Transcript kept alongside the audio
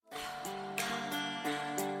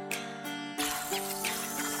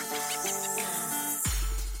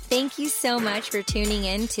Thank you so much for tuning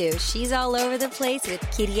in to She's All Over the Place with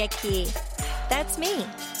Kiriaki. That's me.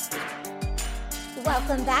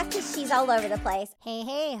 Welcome back to She's All Over the Place.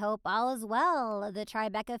 Hey, hope all is well. The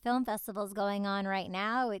Tribeca Film Festival is going on right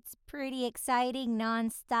now. It's pretty exciting,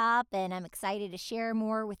 nonstop, and I'm excited to share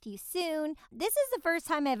more with you soon. This is the first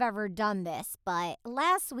time I've ever done this, but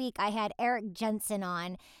last week I had Erik Jensen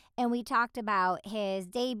on, and we talked about his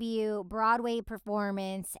debut Broadway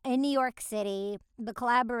performance in New York City, the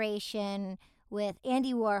collaboration with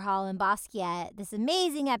Andy Warhol and Basquiat, this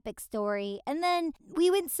amazing epic story. And then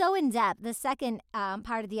we went so in depth. The second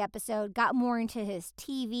part of the episode got more into his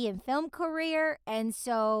TV and film career. And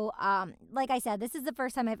so, like I said, this is the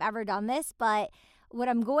first time I've ever done this, but what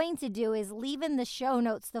I'm going to do is leave in the show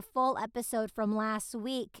notes the full episode from last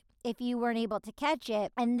week if you weren't able to catch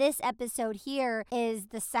it. And this episode here is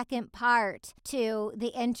the second part to the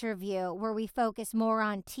interview where we focus more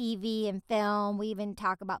on TV and film. We even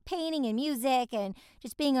talk about painting and music and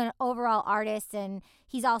just being an overall artist. And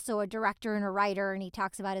he's also a director and a writer, and he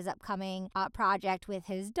talks about his upcoming project with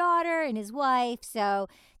his daughter and his wife. So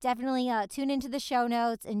definitely tune into the show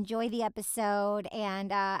notes, enjoy the episode,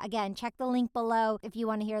 and again, check the link below if you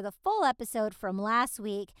want to hear the full episode from last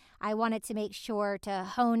week. I wanted to make sure to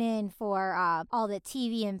hone in for all the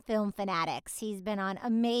TV and film fanatics. He's been on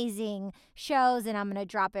amazing shows, and I'm going to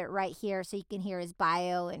drop it right here so you can hear his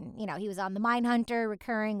bio. And, you know, he was on The Mindhunter,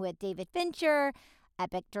 recurring with David Fincher,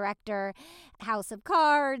 epic director, House of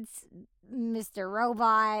Cards, Mr.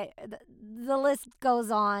 Robot, the list goes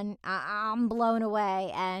on. I'm blown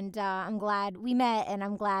away, and I'm glad we met, and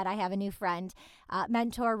I'm glad I have a new friend,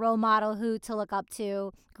 mentor, role model, who to look up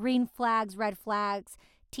to, green flags, red flags,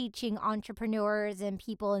 teaching entrepreneurs and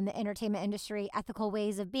people in the entertainment industry ethical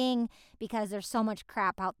ways of being, because there's so much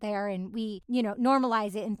crap out there, and we,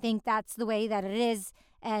 normalize it and think that's the way that it is.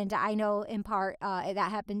 And I know in part that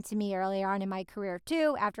happened to me earlier on in my career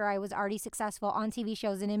too. After I was already successful on TV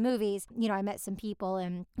shows and in movies, I met some people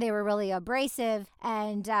and they were really abrasive.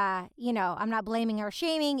 And, I'm not blaming or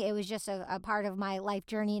shaming. It was just a part of my life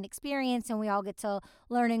journey and experience. And we all get to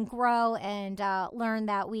learn and grow and learn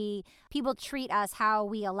that people treat us how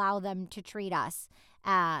we allow them to treat us.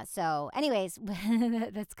 So anyways,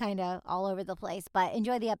 that's kind of all over the place, but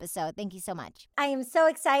enjoy the episode. Thank you so much. I am so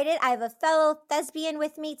excited. I have a fellow thespian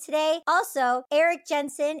with me today. Also, Erik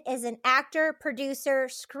Jensen is an actor, producer,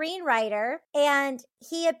 screenwriter, and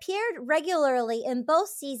he appeared regularly in both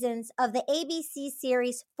seasons of the ABC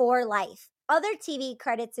series For Life. Other TV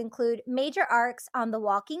credits include major arcs on The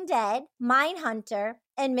Walking Dead, Mindhunter,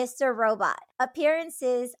 and Mr. Robot.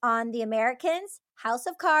 Appearances on The Americans, House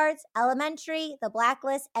of Cards, Elementary, The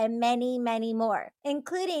Blacklist, and many, many more,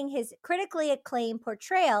 including his critically acclaimed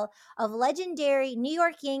portrayal of legendary New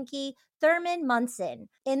York Yankee Thurman Munson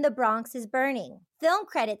in The Bronx is Burning. Film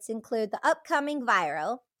credits include the upcoming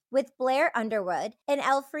Viral with Blair Underwood and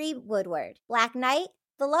Alfre Woodward, Black Knight,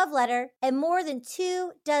 The Love Letter, and more than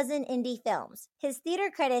 24 indie films. His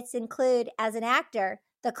theater credits include, as an actor,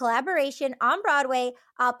 the collaboration on Broadway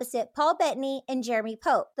opposite Paul Bettany and Jeremy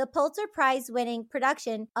Pope, the Pulitzer Prize-winning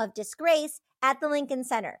production of Disgrace at the Lincoln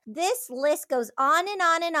Center. This list goes on and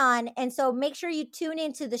on and on, and so make sure you tune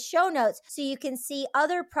into the show notes so you can see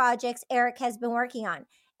other projects Erik has been working on.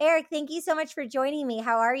 Erik, thank you so much for joining me.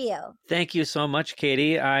 How are you? Thank you so much,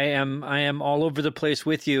 Katie. I am all over the place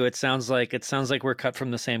with you. It sounds like we're cut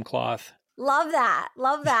from the same cloth. Love that.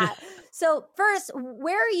 Love that. So first,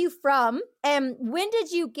 where are you from? And when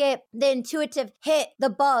did you get the intuitive hit, the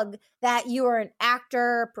bug that you were an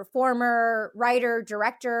actor, performer, writer,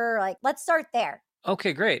 director? Let's start there.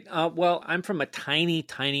 Okay, great. Well, I'm from a tiny,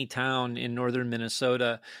 tiny town in northern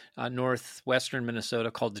Minnesota, northwestern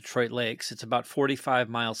Minnesota, called Detroit Lakes. It's about 45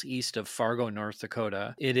 miles east of Fargo, North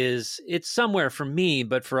Dakota. It's somewhere for me,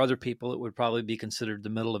 but for other people, it would probably be considered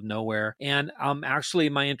the middle of nowhere. And actually,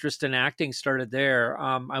 my interest in acting started there.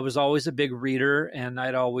 I was always a big reader, and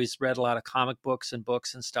I'd always read a lot of comic books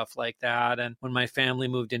and stuff like that. And when my family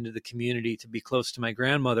moved into the community to be close to my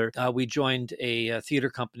grandmother, we joined a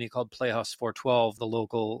theater company called Playhouse 412, the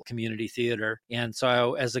local community theater. And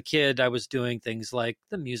so as a kid, I was doing things like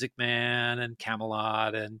The Music Man and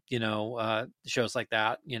Camelot and, shows like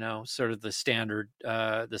that, sort of the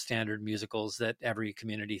standard musicals that every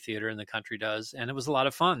community theater in the country does. And it was a lot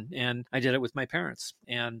of fun. And I did it with my parents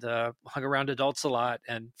and hung around adults a lot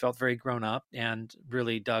and felt very grown up and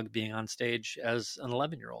really dug being on stage as an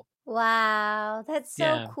 11-year-old. Wow, that's so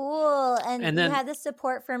Yeah. cool. And And you then had the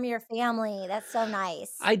support from your family. That's so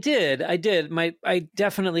nice. I did. I did. I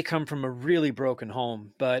definitely come from a really broken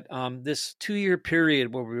home, but this 2-year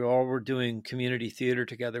period where we all were doing community theater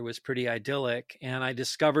together was pretty idyllic. And I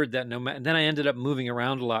discovered that and then I ended up moving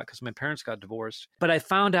around a lot because my parents got divorced. But I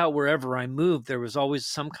found out wherever I moved, there was always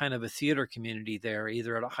some kind of a theater community there,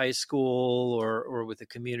 either at a high school or with a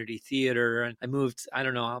community theater. And I moved, I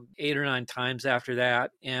don't know, 8 or 9 times after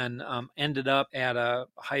that, and ended up at a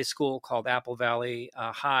high school called Apple Valley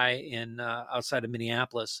High in outside of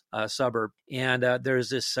Minneapolis suburb. And there's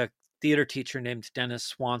this theater teacher named Dennis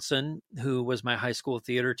Swanson, who was my high school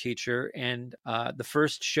theater teacher. And the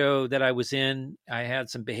first show that I was in, I had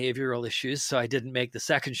some behavioral issues, so I didn't make the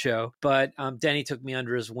second show. But Denny took me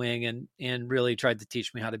under his wing and really tried to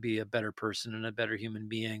teach me how to be a better person and a better human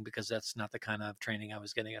being, because that's not the kind of training I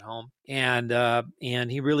was getting at home. And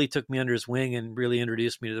he really took me under his wing and really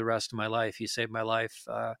introduced me to the rest of my life. He saved my life.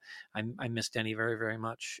 I miss Denny very, very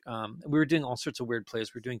much. We were doing all sorts of weird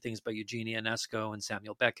plays. We were doing things by Eugenia Ionesco and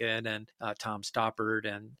Samuel Beckett and Tom Stoppard,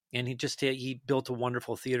 and he built a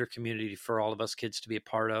wonderful theater community for all of us kids to be a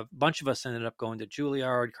part of. A bunch of us ended up going to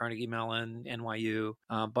Juilliard, Carnegie Mellon, NYU.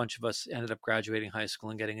 A bunch of us ended up graduating high school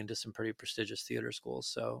and getting into some pretty prestigious theater schools.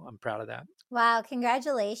 So I'm proud of that. Wow,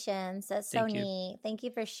 congratulations. That's so Thank you. neat. Thank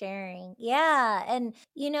you for sharing. Yeah. And,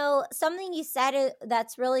 something you said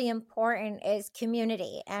that's really important is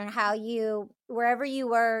community, and how wherever you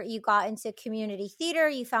were, you got into community theater,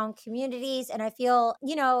 you found communities. And I feel,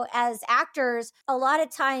 as actors, a lot of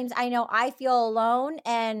times I know I feel alone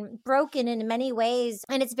and broken in many ways,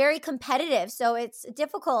 and it's very competitive. So it's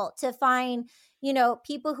difficult to find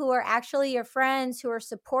people who are actually your friends, who are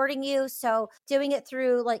supporting you. So doing it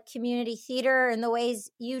through like community theater and the ways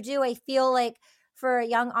you do, I feel like for a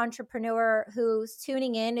young entrepreneur who's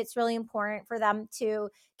tuning in, it's really important for them to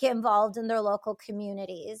get involved in their local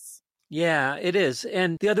communities. Yeah, it is.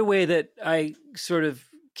 And the other way that I sort of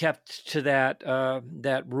kept to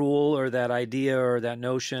that rule or that idea or that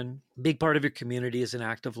notion, big part of your community is an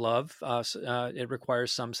act of love. It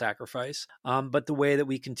requires some sacrifice. But the way that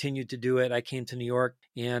we continued to do it, I came to New York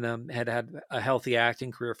and had a healthy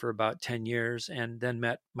acting career for about 10 years, and then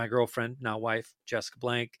met my girlfriend, now wife, Jessica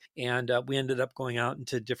Blank. And we ended up going out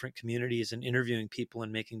into different communities and interviewing people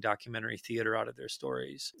and making documentary theater out of their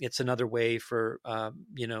stories. It's another way for,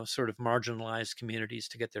 sort of marginalized communities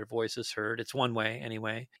to get their voices heard. It's one way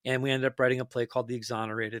anyway. And we ended up writing a play called The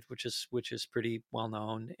Exonerated, which is pretty well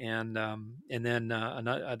known. And then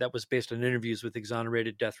that was based on interviews with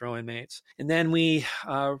exonerated death row inmates. And then we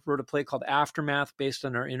wrote a play called Aftermath, based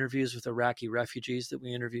on our interviews with Iraqi refugees that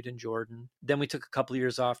we interviewed in Jordan. Then we took a couple of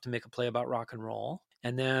years off to make a play about rock and roll.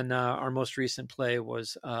 And then our most recent play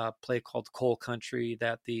was a play called Coal Country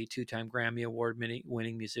that the 2-time Grammy Award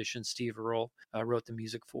winning musician Steve Earle wrote the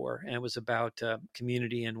music for. And it was about a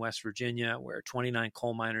community in West Virginia where 29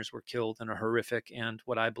 coal miners were killed in a horrific and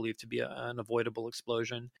what I believe to be an avoidable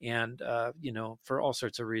explosion. And, for all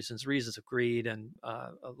sorts of reasons of greed and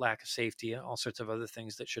a lack of safety and all sorts of other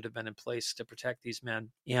things that should have been in place to protect these men.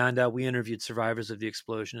 And we interviewed survivors of the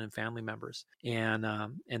explosion and family members. And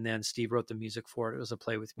then Steve wrote the music for it. It was a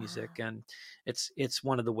play with music. Wow. And it's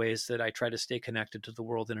one of the ways that I try to stay connected to the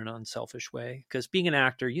world in an unselfish way. Because being an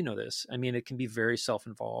actor, this, it can be very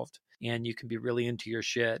self-involved, and you can be really into your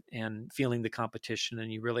shit and feeling the competition,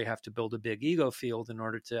 and you really have to build a big ego field in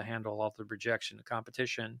order to handle all the rejection and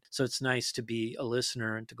competition. So it's nice to be a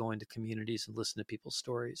listener and to go into communities and listen to people's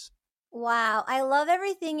stories. Wow, I love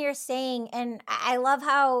everything you're saying. And I love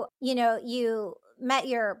how, you met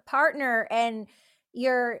your partner and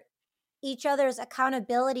you're each other's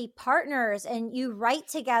accountability partners, and you write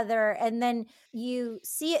together, and then you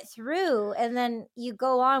see it through, and then you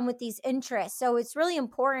go on with these interests. So it's really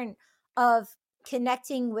important of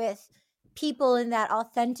connecting with people in that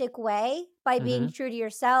authentic way by being true to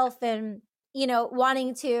yourself, and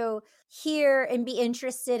wanting to hear and be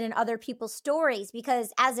interested in other people's stories.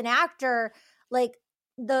 Because as an actor, like,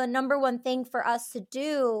 the number one thing for us to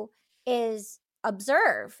do is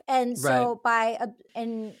observe. And so by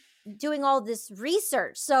doing all this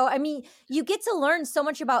research. So, you get to learn so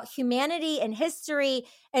much about humanity and history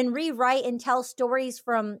and rewrite and tell stories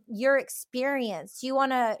from your experience. Do you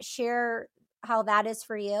want to share how that is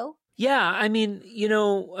for you? Yeah,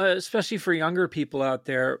 especially for younger people out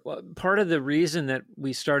there, part of the reason that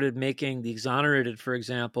we started making The Exonerated, for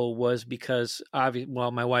example, was because,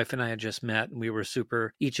 my wife and I had just met, and we were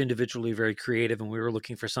each individually very creative, and we were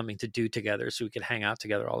looking for something to do together so we could hang out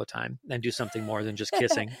together all the time and do something more than just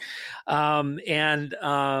kissing. And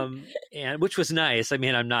which was nice.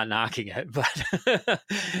 I'm not knocking it, but,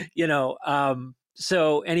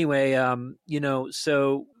 So anyway,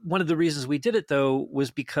 so one of the reasons we did it though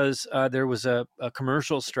was because there was a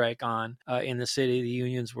commercial strike on in the city. The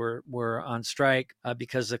unions were on strike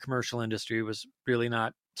because the commercial industry was really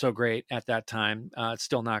not so great at that time. It's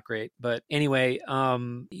still not great, but anyway,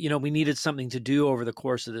 we needed something to do over the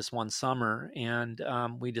course of this one summer, and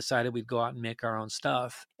we decided we'd go out and make our own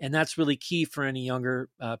stuff. And that's really key for any younger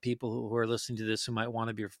people who are listening to this who might want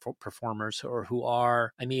to be performers or who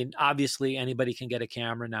are. I mean, obviously anybody can get a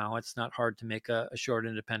camera now. It's not hard to make a short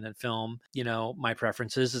independent film. My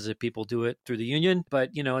preference is if people do it through the union,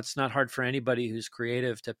 but it's not hard for anybody who's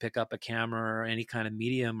creative to pick up a camera or any kind of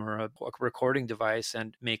medium or a recording device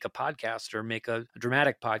and make a podcast or make a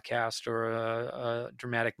dramatic podcast or a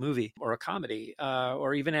dramatic movie or a comedy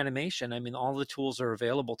or even animation. I mean, all the tools are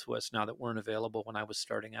available to us now that weren't available when I was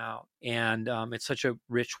starting out. And it's such a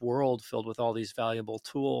rich world filled with all these valuable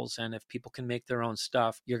tools. And if people can make their own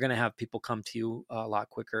stuff, you're going to have people come to you a lot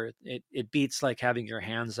quicker. It beats like having your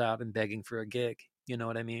hands out and begging for a gig. You know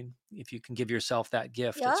what I mean? If you can give yourself that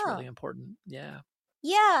gift, it's really important. Yeah.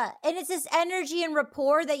 Yeah, and it's this energy and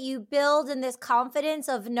rapport that you build and this confidence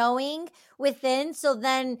of knowing within. So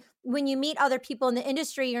then when you meet other people in the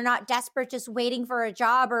industry, you're not desperate just waiting for a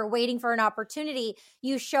job or waiting for an opportunity.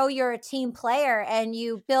 You show you're a team player and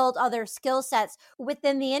you build other skill sets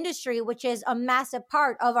within the industry, which is a massive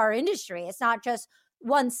part of our industry. It's not just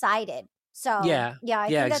one-sided. So yeah, I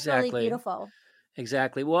think that's really beautiful.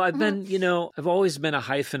 Exactly. Well, I've been, I've always been a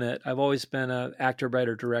hyphenate. I've always been an actor,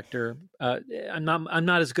 writer, director. I'm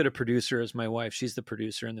not as good a producer as my wife. She's the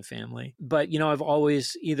producer in the family. But, I've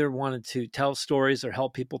always either wanted to tell stories or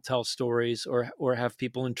help people tell stories or have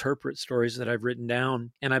people interpret stories that I've written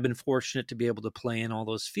down. And I've been fortunate to be able to play in all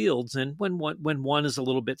those fields. And when one is a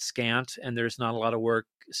little bit scant and there's not a lot of work,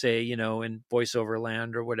 say, in voiceover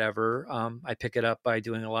land or whatever, I pick it up by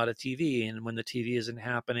doing a lot of TV. And when the TV isn't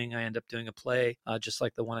happening, I end up doing a play, just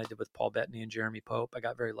like the one I did with Paul Bettany and Jeremy Pope. I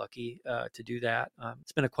got very lucky to do that.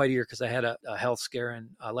 It's been quite a year because I had a health scare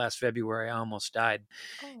in last February. I almost died.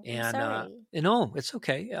 Oh, and I'm sorry. No, it's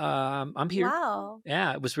okay. I'm here. Wow.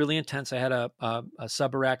 Yeah, it was really intense. I had a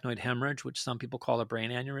subarachnoid hemorrhage, which some people call a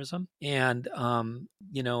brain aneurysm. And,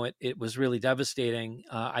 it was really devastating.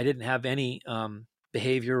 I didn't have any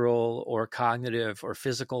behavioral or cognitive or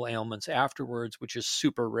physical ailments afterwards, which is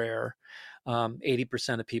super rare.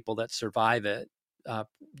 80% of people that survive it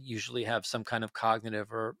usually have some kind of cognitive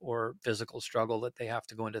or physical struggle that they have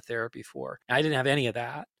to go into therapy for. I didn't have any of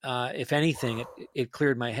that. If anything, it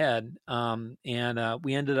cleared my head. And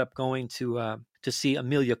we ended up going to see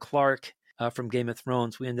Emilia Clarke from Game of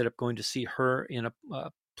Thrones. We ended up going to see her in a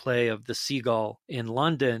play of The Seagull in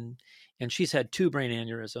London, and she's had 2 brain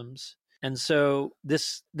aneurysms. And so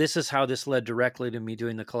this is how this led directly to me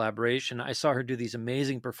doing the collaboration. I saw her do these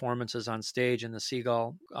amazing performances on stage in The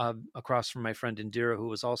Seagull across from my friend Indira, who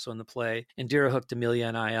was also in the play. Indira hooked Emilia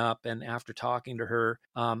and I up. And after talking to her,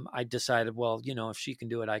 I decided, well, if she can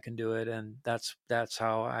do it, I can do it. And that's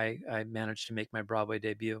how I managed to make my Broadway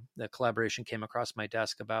debut. The collaboration came across my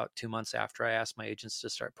desk about 2 months after I asked my agents to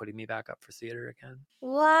start putting me back up for theater again.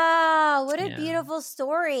 Wow, what a beautiful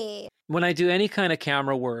story. When I do any kind of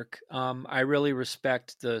camera work, I really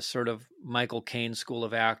respect the sort of Michael Caine school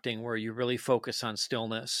of acting where you really focus on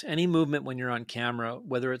stillness. Any movement when you're on camera,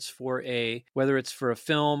 whether it's for a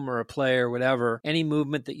film or a play or whatever, any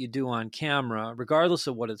movement that you do on camera, regardless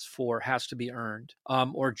of what it's for, has to be earned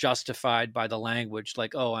or justified by the language.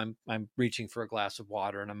 Like, oh, I'm reaching for a glass of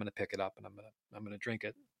water and I'm going to pick it up and I'm going to drink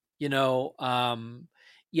it.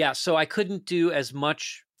 So I couldn't do as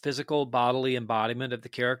much physical bodily embodiment of the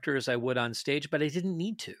character as I would on stage, but I didn't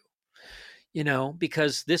need to,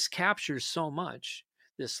 because this captures so much,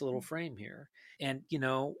 this little frame here. And,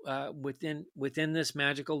 within this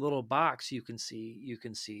magical little box, you can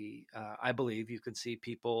see, I believe you can see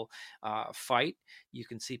people fight. You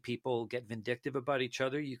can see people get vindictive about each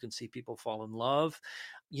other. You can see people fall in love,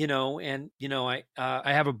 I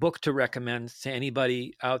have a book to recommend to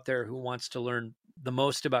anybody out there who wants to learn the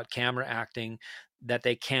most about camera acting that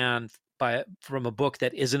they can from a book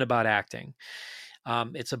that isn't about acting.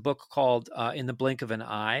 It's a book called In the Blink of an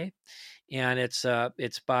Eye, and it's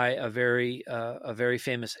by a very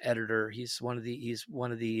famous editor. His name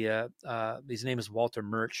is Walter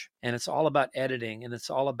Murch, and it's all about editing, and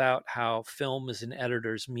it's all about how film is an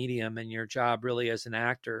editor's medium, and your job really as an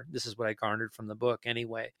actor, this is what I garnered from the book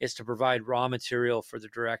anyway, is to provide raw material for the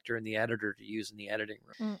director and the editor to use in the editing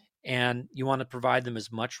room. And you want to provide them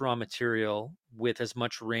as much raw material with as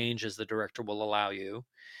much range as the director will allow you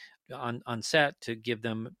on set to give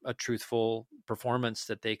them a truthful performance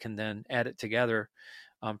that they can then edit together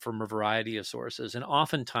from a variety of sources. And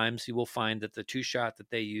oftentimes you will find that the two shot that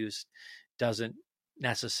they used doesn't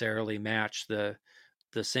necessarily match the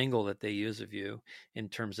single that they use of you in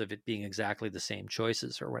terms of it being exactly the same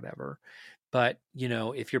choices or whatever. But,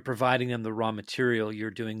 if you're providing them the raw material,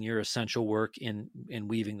 you're doing your essential work in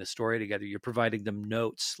weaving the story together. You're providing them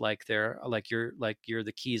notes like you're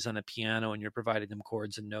the keys on a piano, and you're providing them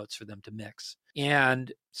chords and notes for them to mix.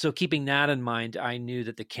 And so keeping that in mind, I knew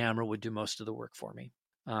that the camera would do most of the work for me.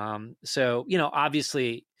 So,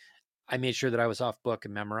 obviously I made sure that I was off book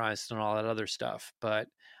and memorized and all that other stuff, but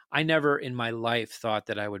I never in my life thought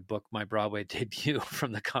that I would book my Broadway debut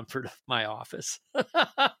from the comfort of my office.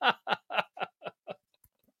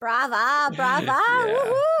 Brava, brava. Yeah,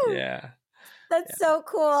 Woohoo. yeah. That's so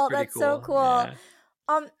cool. That's so cool. Yeah.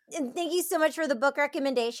 And thank you so much for the book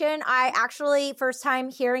recommendation. I actually first time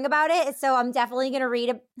hearing about it, so I'm definitely going to read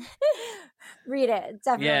it. Read it.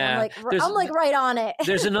 Definitely. Yeah. I'm like right on it.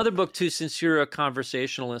 There's another book too, since you're a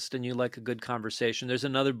conversationalist and you like a good conversation. There's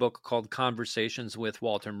another book called Conversations with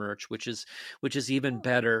Walter Murch, which is even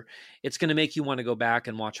better. It's going to make you want to go back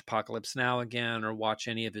and watch Apocalypse Now again, or watch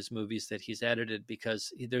any of his movies that he's edited,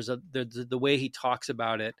 because the way he talks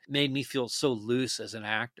about it made me feel so loose as an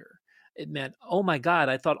actor. It meant, oh my God,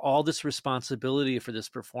 I thought all this responsibility for this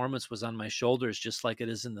performance was on my shoulders, just like it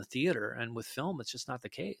is in the theater. And with film, it's just not the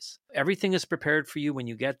case. Everything is prepared for you when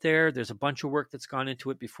you get there. There's a bunch of work that's gone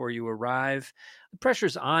into it before you arrive. The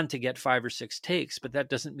pressure's on to get 5 or 6 takes, but that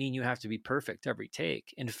doesn't mean you have to be perfect every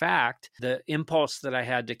take. In fact, the impulse that I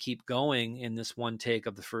had to keep going in this one take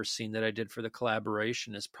of the first scene that I did for the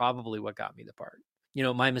collaboration is probably what got me the part.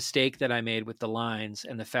 My mistake that I made with the lines,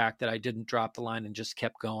 and the fact that I didn't drop the line and just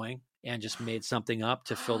kept going and just made something up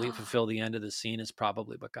to fulfill the end of the scene, is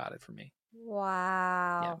probably what got it for me.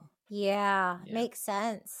 Wow. Yeah. Makes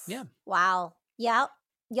sense. Yeah. Wow. Yep.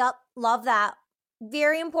 Love that.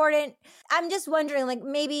 Very important. I'm just wondering, like,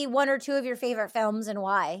 maybe 1 or 2 of your favorite films and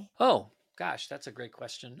why. Oh, gosh, that's a great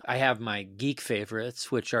question. I have my geek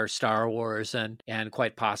favorites, which are Star Wars and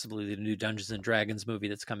quite possibly the new Dungeons and Dragons movie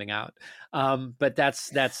that's coming out. But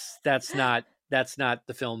that's not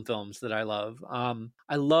the films that I love.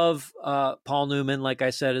 I love Paul Newman, like I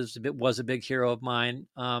said, was a big hero of mine.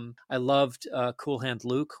 I loved Cool Hand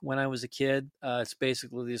Luke when I was a kid. It's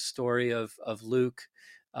basically the story of Luke,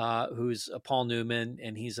 who's a Paul Newman,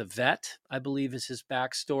 and he's a vet, I believe is his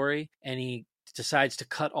backstory. And he decides to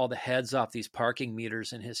cut all the heads off these parking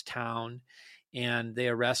meters in his town, and they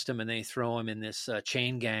arrest him and they throw him in this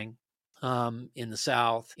chain gang in the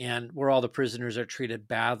South, and where all the prisoners are treated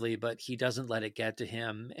badly, but he doesn't let it get to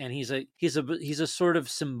him. And he's a sort of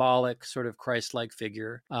symbolic, sort of Christ-like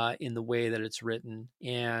figure in the way that it's written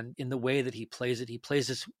and in the way that he plays it. He plays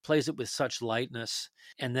it with such lightness,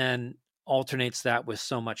 and then alternates that with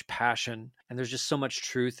so much passion. And there's just so much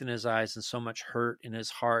truth in his eyes and so much hurt in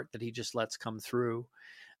his heart that he just lets come through.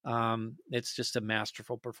 It's just a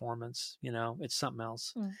masterful performance. It's something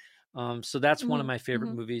else. So that's one of my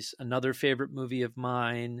favorite movies. Another favorite movie of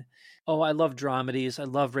mine. Oh, I love dramedies. I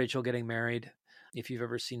love Rachel Getting Married. If you've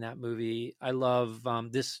ever seen that movie, I love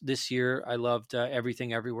this year. I loved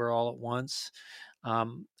Everything Everywhere All at Once.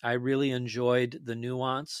 I really enjoyed the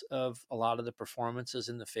nuance of a lot of the performances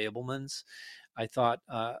in The Fabelmans. I thought,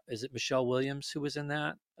 is it Michelle Williams who was in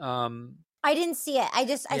that? I didn't see it. I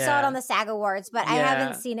saw it on the SAG Awards, but I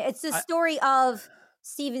haven't seen it. It's the story of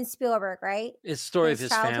Steven Spielberg, right? It's the story of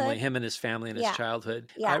his family, him and his family and his childhood.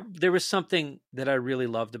 Yeah. There was something that I really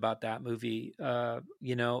loved about that movie.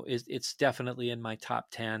 It's definitely in my top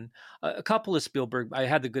 10. A couple of Spielberg, I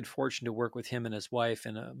had the good fortune to work with him and his wife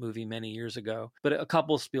in a movie many years ago, but a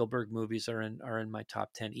couple of Spielberg movies are in my top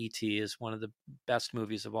 10. E.T. is one of the best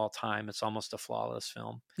movies of all time. It's almost a flawless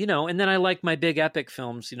film. And then I like my big epic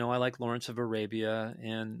films. I like Lawrence of Arabia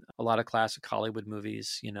and a lot of classic Hollywood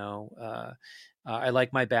movies, I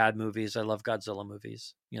like my bad movies. I love Godzilla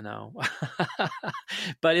movies,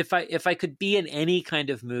 But if I could be in any kind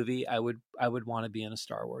of movie, I would want to be in a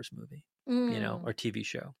Star Wars movie, or TV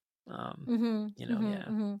show.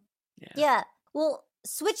 Yeah. Well,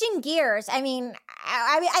 switching gears. I mean,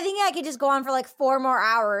 I think I could just go on for like 4 more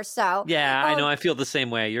hours. So yeah, I know. I feel the same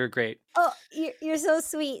way. You're great. Oh, you're so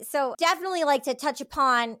sweet. So definitely like to touch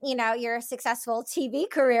upon, your successful TV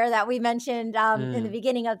career that we mentioned in the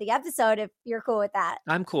beginning of the episode, if you're cool with that.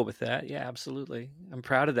 I'm cool with that. Yeah, absolutely. I'm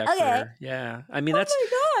proud of that career. Yeah. I mean,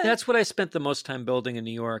 that's what I spent the most time building in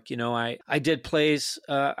New York. I did plays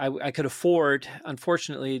I could afford.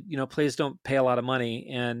 Unfortunately, plays don't pay a lot of money,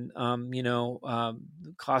 and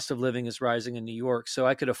the cost of living is rising in New York. So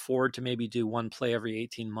I could afford to maybe do one play every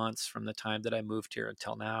 18 months from the time that I moved here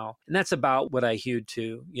until now. And that's about what I hewed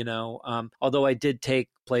to, although I did take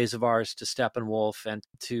plays of ours to Steppenwolf and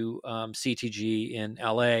to CTG in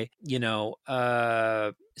LA,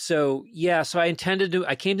 so I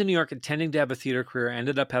came to New York intending to have a theater career,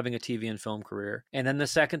 ended up having a TV and film career. And then the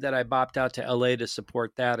second that I bopped out to LA to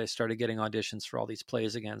support that, I started getting auditions for all these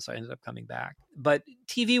plays again. So I ended up coming back. But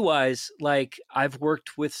TV wise, like I've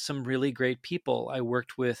worked with some really great people. I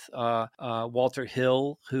worked with Walter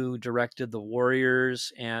Hill, who directed The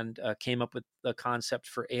Warriors and came up with the concept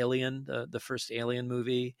for Alien, the first Alien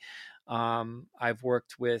movie. I've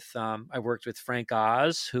worked with Frank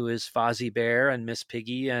Oz, who is Fozzie Bear and Miss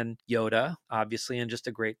Piggy and Yoda, obviously, and just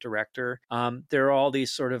a great director. There are all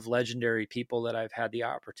these sort of legendary people that I've had the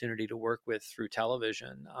opportunity to work with through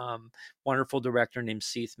television. Wonderful director named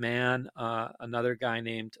Seath Mann, another guy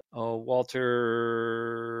named Walter.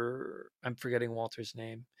 I'm forgetting Walter's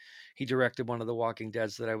name. He directed one of the Walking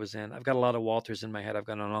Deads that I was in. I've got a lot of Walters in my head. I've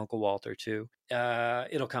got an Uncle Walter too.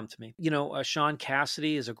 It'll come to me. Sean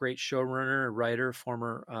Cassidy is a great showrunner, writer,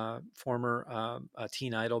 former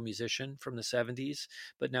teen idol musician from the 70s,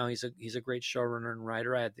 but now he's a great showrunner and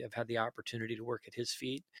writer. I've had the opportunity to work at his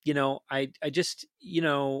feet.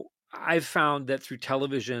 I've found that through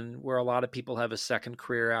television, where a lot of people have a second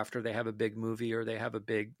career after they have a big movie or they have a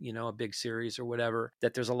big series or whatever,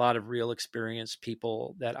 that there's a lot of real experienced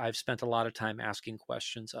people that I've spent a lot of time asking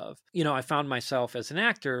questions of. I found myself as an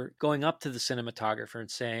actor going up to the cinematographer and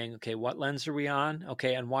saying, okay, what lens are we on?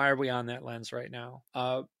 Okay, and why are we on that lens right now?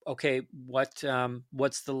 Okay, why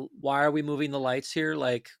are we moving the lights here?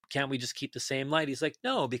 Like, can't we just keep the same light? He's like,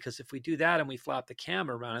 no, because if we do that and we flop the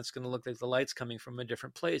camera around, it's going to look like the light's coming from a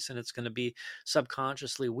different place and it's going to be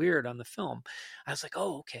subconsciously weird on the film. I was like,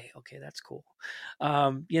 oh, okay, that's cool.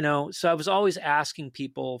 So I was always asking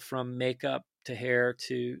people from makeup to hair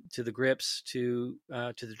to the grips to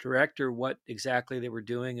the director what exactly they were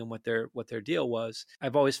doing and what their deal was.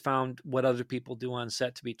 I've always found what other people do on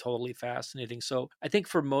set to be totally fascinating. So I think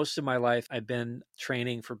for most of my life I've been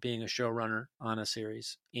training for being a showrunner on a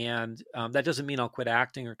series, and that doesn't mean I'll quit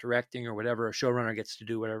acting or directing or whatever. A showrunner gets to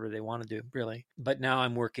do whatever they want to do, really. But now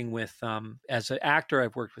I'm working with as an actor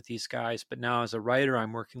I've worked with these guys, but now as a writer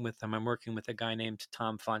I'm working with them. I'm working with a guy named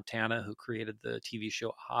Tom Fontana, who created the TV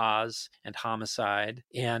show Oz and Homicide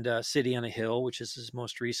and City on a Hill, which is his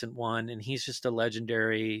most recent one. And he's just a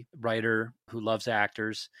legendary writer who loves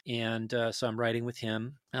actors. And so I'm writing with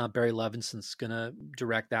him. Barry Levinson's going to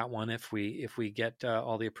direct that one if we get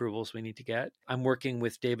all the approvals we need to get. I'm working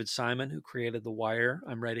with David Simon, who created The Wire.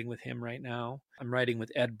 I'm writing with him right now. I'm writing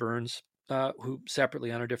with Ed Burns, who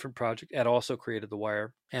separately on a different project. Ed also created The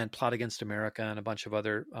Wire and Plot Against America and a bunch of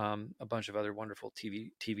other wonderful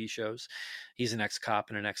TV shows. He's an ex-cop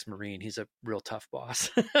and an ex-Marine. He's a real tough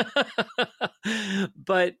boss.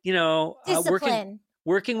 But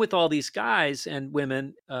working with all these guys and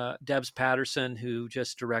women, Debs Patterson, who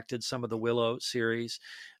just directed some of the Willow series,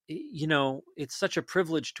 it's such a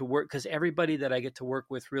privilege to work because everybody that I get to work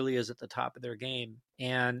with really is at the top of their game.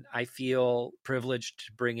 And I feel privileged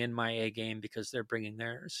to bring in my A game because they're bringing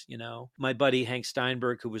theirs. My buddy Hank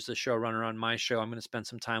Steinberg, who was the showrunner on my show, I'm going to spend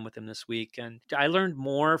some time with him this week. And I learned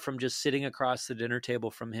more from just sitting across the dinner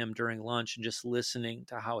table from him during lunch and just listening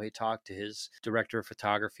to how he talked to his director of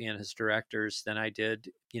photography and his directors than I did,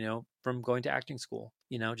 from going to acting school,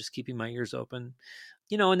 just keeping my ears open.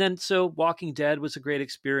 And then so Walking Dead was a great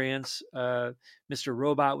experience. Mr.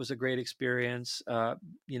 Robot was a great experience.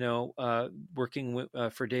 Working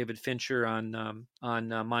for David Fincher on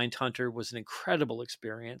Mindhunter was an incredible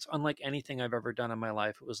experience. Unlike anything I've ever done in my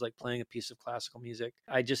life, it was like playing a piece of classical music.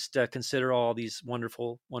 I just consider all these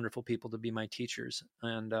wonderful, wonderful people to be my teachers.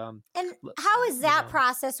 And how is that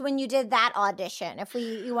process when you did that audition? If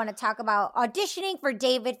you want to talk about auditioning for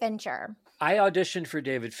David Fincher. I auditioned for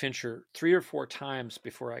David Fincher 3 or 4 times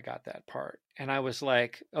before I got that part. And I was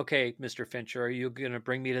like, okay, Mr. Fincher, are you going to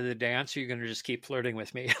bring me to the dance? Or are you going to just keep flirting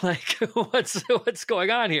with me? Like, what's going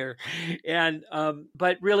on here? And,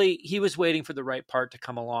 but really he was waiting for the right part to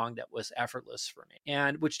come along that was effortless for me.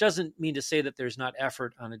 And which doesn't mean to say that there's not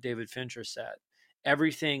effort on a David Fincher set.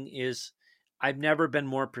 Everything is, I've never been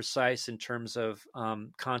more precise in terms of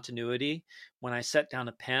continuity. When I set down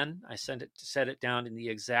a pen, I set it down in the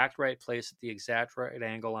exact right place at the exact right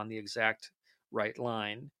angle on the exact right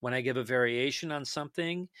line. When I give a variation on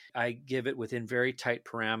something, I give it within very tight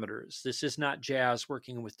parameters. This is not jazz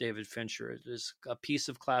working with David Fincher. It is a piece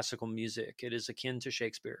of classical music. It is akin to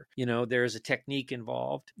Shakespeare. There is a technique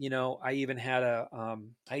involved. I even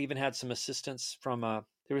had some assistance from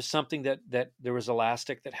something that there was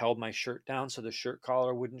elastic that held my shirt down so the shirt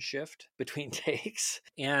collar wouldn't shift between takes.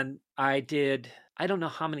 And I don't know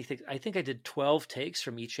how many takes. I think I did 12 takes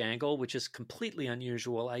from each angle, which is completely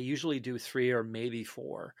unusual. I usually do 3 or maybe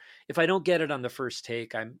 4. If I don't get it on the first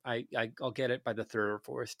take, I'll get it by the third or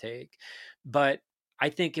fourth take. But I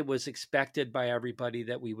think it was expected by everybody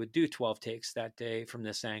that we would do 12 takes that day from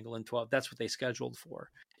this angle, and 12. That's what they scheduled for.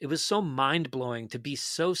 It was so mind-blowing to be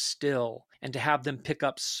so still and to have them pick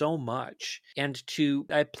up so much. And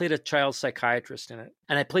I played a child psychiatrist in it,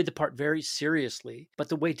 and I played the part very seriously. But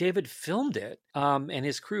the way David filmed it, and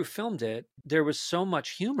his crew filmed it, there was so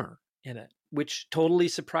much humor in it, which totally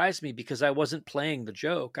surprised me because I wasn't playing the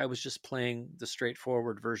joke. I was just playing the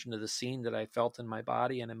straightforward version of the scene that I felt in my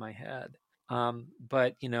body and in my head.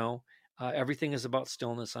 But everything is about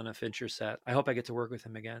stillness on a Fincher set. I hope I get to work with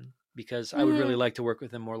him again because I would really like to work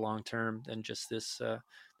with him more long term than just this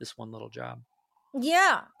one little job.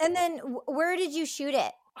 Yeah. And then where did you shoot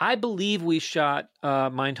it? I believe we shot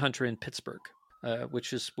Mindhunter in Pittsburgh,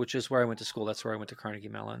 which is where I went to school. That's where I went to Carnegie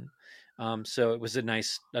Mellon. So it was a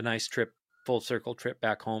nice trip, full circle trip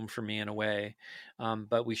back home for me in a way.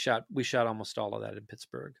 But we shot almost all of that in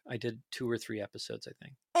Pittsburgh. I did 2 or 3 episodes, I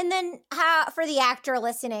think. And then for the actor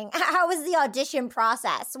listening, how was the audition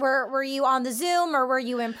process? Were you on the Zoom or were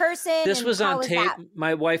you in person? This was on tape.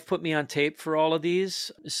 My wife put me on tape for all of these.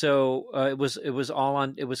 So it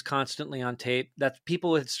was constantly on tape. That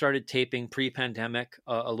people had started taping pre-pandemic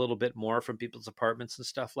a little bit more from people's apartments and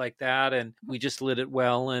stuff like that. And we just lit it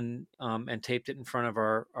well and taped it in front of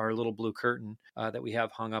our little blue curtain that we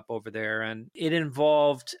have hung up over there. And it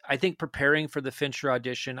involved, I think, preparing for the Fincher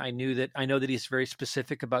audition. I know that he's very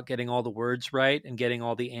specific about getting all the words right and getting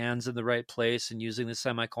all the ands in the right place and using the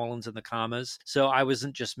semicolons and the commas. So I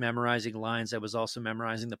wasn't just memorizing lines. I was also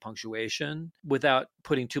memorizing the punctuation without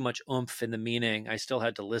putting too much oomph in the meaning. I still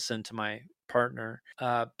had to listen to my partner.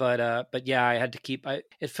 But yeah, I had to keep,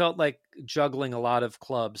 it felt like juggling a lot of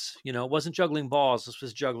clubs. It wasn't juggling balls. This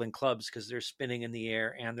was juggling clubs because they're spinning in the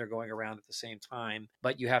air and they're going around at the same time.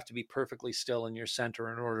 But you have to be perfectly still in your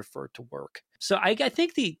center in order for it to work. So I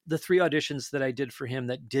think the 3 auditions that I did for him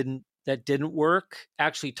that didn't work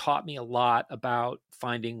actually taught me a lot about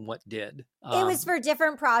finding what did. It was for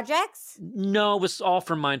different projects? No, it was all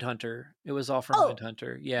for Mindhunter.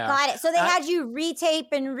 Mindhunter. Yeah. Got it. So they had you retape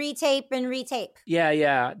and retape and retape.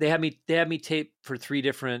 Yeah. They had me tape for 3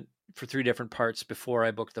 different parts before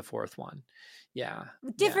I booked the 4th one. Yeah.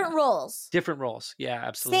 Different roles. Yeah,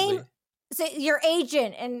 absolutely. So your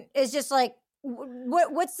agent is just like,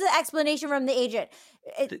 what's the explanation from the agent?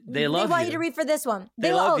 They want you to read for this one.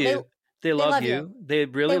 They love you. They love you. They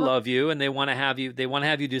really love you, and they want to have you. They want to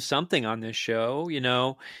have you do something on this show.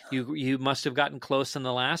 You must have gotten close in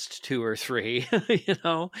the last 2 or 3.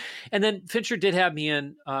 And then Fincher did have me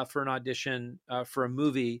in for an audition for a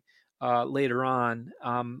movie later on,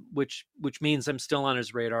 which means I'm still on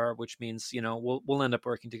his radar. Which means we'll end up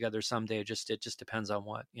working together someday. It just depends on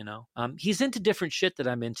what. He's into different shit that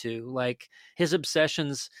I'm into, like his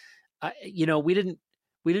obsessions. We didn't.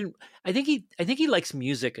 I think he likes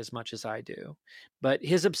music as much as I do, but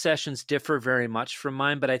his obsessions differ very much from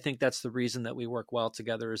mine. But I think that's the reason that we work well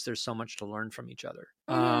together. Is there's so much to learn from each other.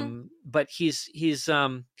 Mm-hmm. But he's there's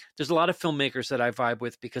a lot of filmmakers that I vibe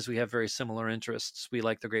with because we have very similar interests. We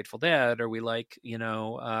like the Grateful Dead, or we like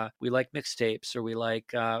we like mixtapes, or we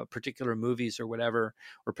like particular movies or whatever,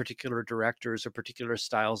 or particular directors or particular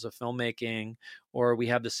styles of filmmaking, or we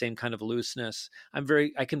have the same kind of looseness.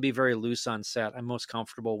 I can be very loose on set. I'm most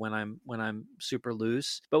comfortable when I'm super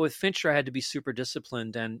loose. But with Fincher, I had to be super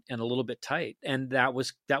disciplined and a little bit tight, and that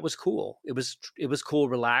was cool. It was cool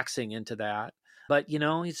relaxing into that. But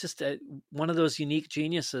he's just one of those unique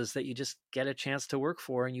geniuses that you just get a chance to work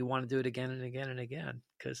for, and you want to do it again and again and again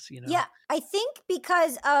because Yeah, I think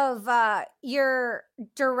because of your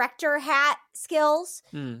director hat skills,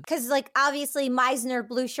 because obviously Meisner,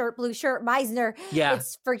 blue shirt, Meisner. Yeah,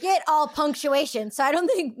 it's forget all punctuation. So I don't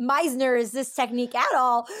think Meisner is this technique at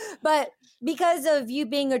all. But because of you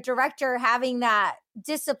being a director, having that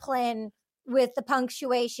discipline with the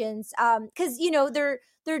punctuations, because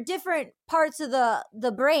they're different parts of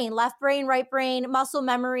the brain, left brain, right brain, muscle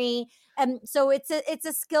memory. And so it's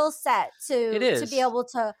a skill set to be able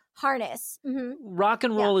to harness. Mm-hmm. Rock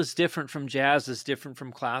and roll is different from jazz, is different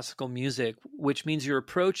from classical music, which means your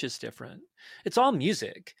approach is different. It's all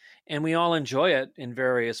music and we all enjoy it in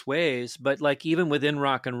various ways. But even within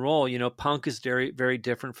rock and roll, punk is very, very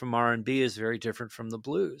different from R&B, is very different from the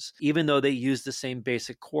blues, even though they use the same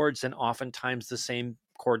basic chords and oftentimes the same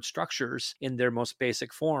chord structures in their most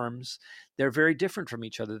basic forms, they're very different from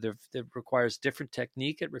each other. It requires different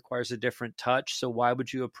technique. It requires a different touch. So why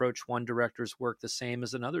would you approach one director's work the same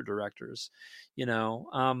as another director's?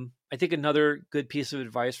 I think another good piece of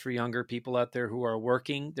advice for younger people out there who are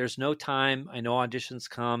working, there's no time. I know auditions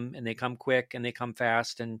come and they come quick and they come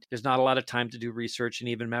fast, and there's not a lot of time to do research and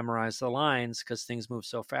even memorize the lines because things move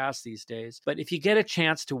so fast these days. But if you get a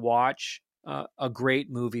chance to watch a great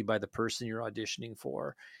movie by the person you're auditioning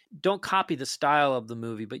for, don't copy the style of the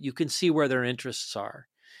movie, but you can see where their interests are.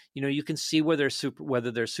 You can see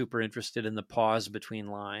whether they're super interested in the pause between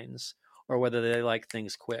lines or whether they like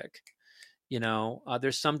things quick.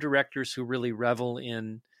 There's some directors who really revel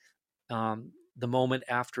in the moment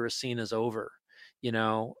after a scene is over.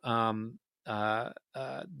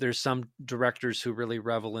 There's some directors who really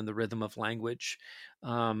revel in the rhythm of language,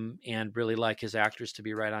 and really like his actors to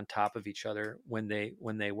be right on top of each other when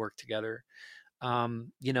they work together.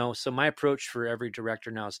 So my approach for every director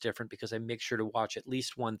now is different because I make sure to watch at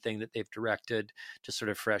least one thing that they've directed to sort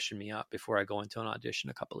of freshen me up before I go into an audition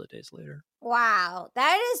a couple of days later. Wow,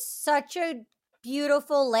 that is such a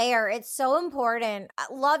beautiful layer. It's so important. I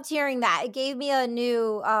loved hearing that. It gave me a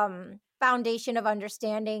new foundation of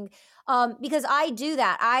understanding, because I do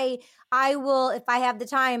that. I will, if I have the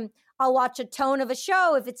time, I'll watch a tone of a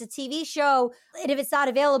show if it's a TV show, and if it's not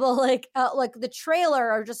available, like the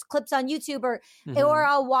trailer or just clips on YouTube, or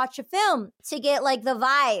I'll watch a film to get like the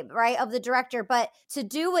vibe, right, of the director. But to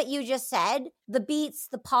do what you just said, the beats,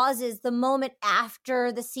 the pauses, the moment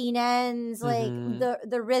after the scene ends, like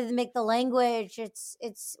the rhythmic, the language,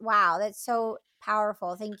 it's wow, that's so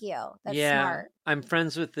powerful. Thank you. That's smart. I'm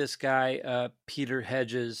friends with this guy, Peter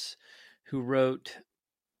Hedges, who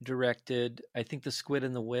directed, I think The Squid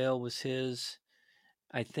and the Whale was his.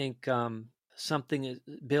 I think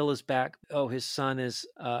Bill is back. Oh, his son is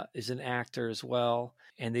an actor as well.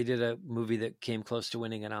 And they did a movie that came close to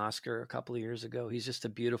winning an Oscar a couple of years ago. He's just a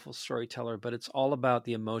beautiful storyteller, but it's all about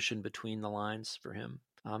the emotion between the lines for him.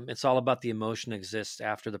 It's all about the emotion exists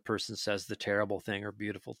after the person says the terrible thing or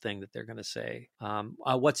beautiful thing that they're going to say.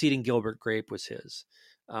 What's Eating Gilbert Grape was his.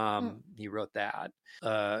 He wrote that,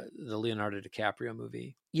 the Leonardo DiCaprio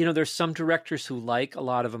movie. There's some directors who like a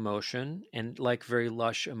lot of emotion and like very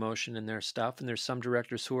lush emotion in their stuff. And there's some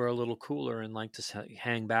directors who are a little cooler and like to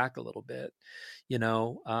hang back a little bit.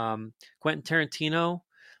 Quentin Tarantino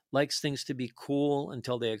likes things to be cool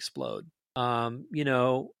until they explode.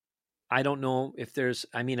 I don't know if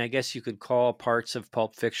I guess you could call parts of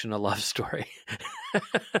Pulp Fiction a love story.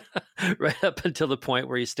 Right up until the point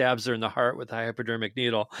where he stabs her in the heart with a hypodermic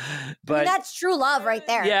needle. But that's true love right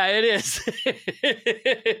there. Yeah, it is.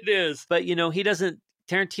 It is. But,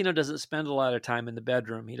 Tarantino doesn't spend a lot of time in the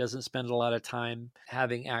bedroom. He doesn't spend a lot of time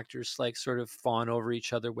having actors like sort of fawn over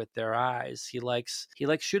each other with their eyes. He likes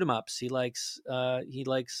shoot 'em ups. He likes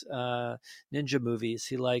ninja movies.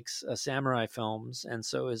 He likes samurai films. And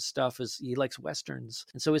so he likes Westerns.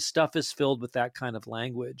 And so his stuff is filled with that kind of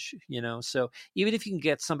language, So even if you can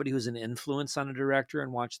get somebody who's an influence on a director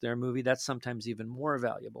and watch their movie, that's sometimes even more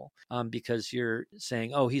valuable, because you're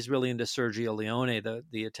saying, oh, he's really into Sergio Leone,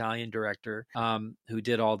 the Italian director, who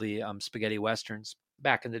did all the spaghetti westerns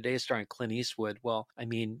back in the day starring Clint Eastwood. Well,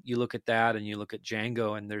 you look at that and you look at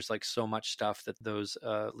Django, and there's like so much stuff that those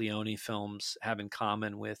Leone films have in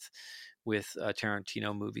common with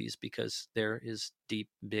Tarantino movies, because they're his deep,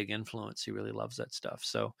 big influence. He really loves that stuff.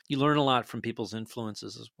 So you learn a lot from people's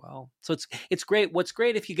influences as well. So it's great. What's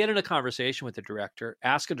great, if you get in a conversation with a director,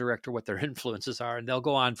 ask a director what their influences are, and they'll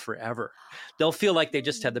go on forever. They'll feel like they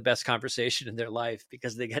just had the best conversation in their life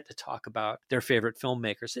because they get to talk about their favorite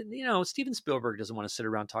filmmakers. And, Steven Spielberg doesn't want to sit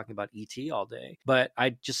around talking about E.T. all day, but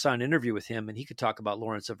I just saw an interview with him, and he could talk about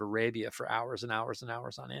Lawrence of Arabia for hours and hours and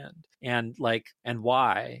hours on end, and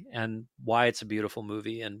why it's a beautiful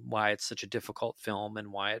movie, and why it's such a difficult film,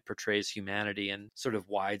 and why it portrays humanity in sort of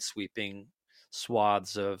wide sweeping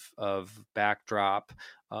swaths of backdrop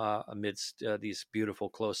amidst these beautiful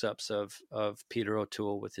close-ups of Peter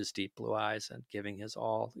O'Toole with his deep blue eyes and giving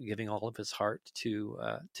all of his heart to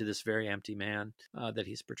this very empty man that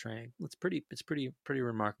he's portraying. It's pretty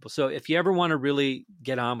remarkable. So if you ever want to really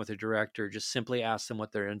get on with a director, just simply ask them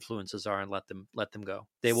what their influences are and let them go.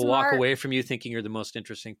 They will walk away from you thinking you're the most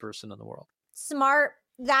interesting person in the world. Smart.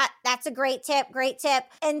 That's a great tip.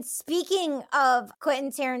 And speaking of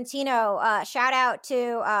Quentin Tarantino, shout out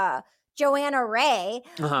to Joanna Ray,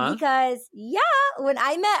 because when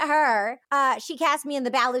I met her, she cast me in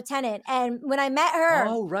The Bad Lieutenant, and when I met her,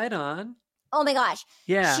 oh, right on. Oh my gosh,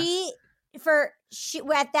 yeah, she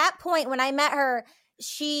at that point when I met her,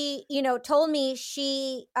 she, told me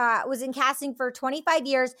she was in casting for 25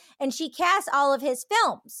 years and she cast all of his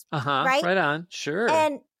films. Right? Right on. Sure.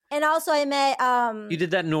 And also I met you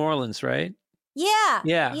did that in New Orleans, right? Yeah.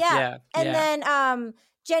 Yeah. And then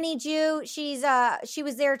Jenny Ju, she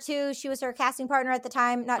was there too. She was her casting partner at the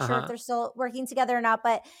time. Not sure if they're still working together or not,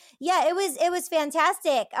 but yeah, it was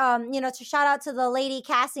fantastic. To shout out to the lady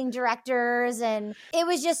casting directors, and it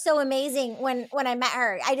was just so amazing when I met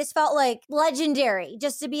her. I just felt like legendary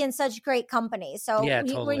just to be in such great company. So yeah,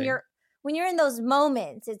 totally. when you're in those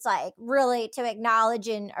moments, it's like really to acknowledge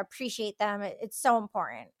and appreciate them. It's so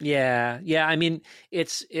important. Yeah. I mean,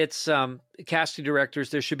 it's casting directors.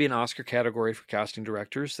 There should be an Oscar category for casting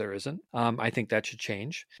directors. There isn't. I think that should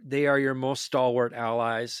change. They are your most stalwart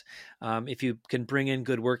allies. If you can bring in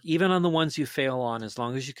good work, even on the ones you fail on, as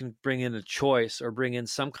long as you can bring in a choice or bring in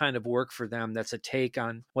some kind of work for them that's a take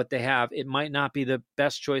on what they have. It might not be the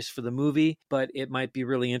best choice for the movie, but it might be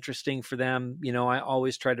really interesting for them. I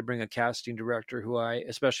always try to bring a casting director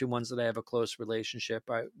especially ones that I have a close relationship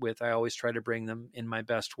with, I always try to bring them in my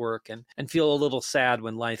best work and feel a little sad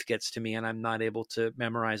when life gets to me and I'm not able to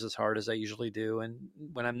memorize as hard as I usually do. And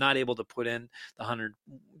when I'm not able to put in the 100,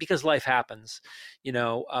 because life happens,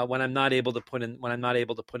 when I'm not able to put in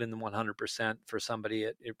the 100% for somebody,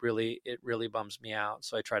 it really bums me out.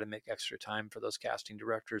 So I try to make extra time for those casting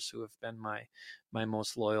directors who have been my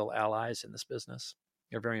most loyal allies in this business.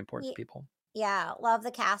 They're very important people. Yeah, love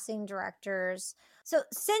the casting directors. So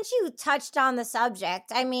since you touched on the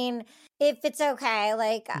subject, I mean, if it's okay,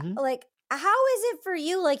 like how is it for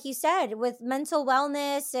you, like you said, with mental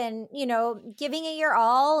wellness and, giving it your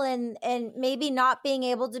all and maybe not being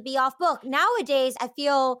able to be off book? Nowadays, I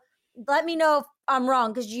feel, let me know if I'm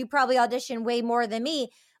wrong, because you probably audition way more than me,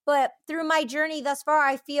 but through my journey thus far,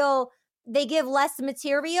 I feel they give less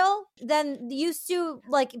material than used to.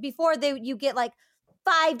 Like before, you get like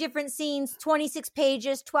 5 different scenes, 26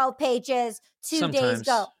 pages, 12 pages, 2 days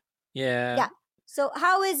go. Yeah. So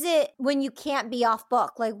how is it when you can't be off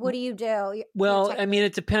book? Like, what do you do? Well, I mean,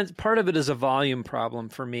 it depends. Part of it is a volume problem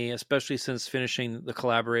for me, especially since finishing the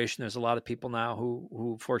collaboration. There's a lot of people now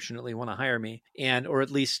who fortunately want to hire me or at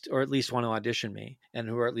least want to audition me and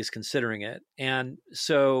who are at least considering it. And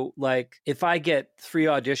so like, if I get 3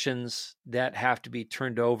 auditions that have to be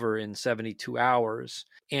turned over in 72 hours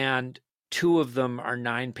and 2 of them are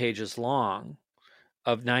 9 pages long,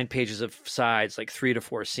 of 9 pages of sides, like 3 to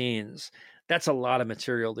 4 scenes, that's a lot of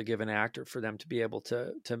material to give an actor for them to be able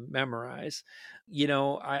to memorize.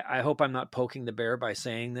 I hope I'm not poking the bear by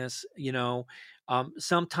saying this.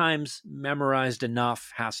 Sometimes memorized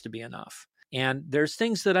enough has to be enough. And there's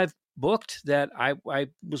things that I've booked that I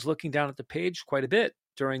was looking down at the page quite a bit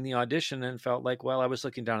during the audition and felt like, well, I was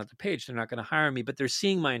looking down at the page. They're not going to hire me, but they're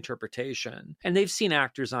seeing my interpretation. And they've seen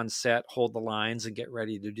actors on set hold the lines and get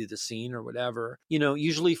ready to do the scene or whatever.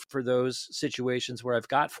 Usually for those situations where I've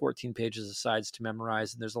got 14 pages of sides to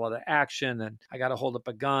memorize and there's a lot of action and I got to hold up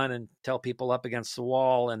a gun and tell people up against the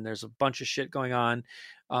wall and there's a bunch of shit going on.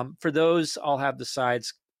 For those, I'll have the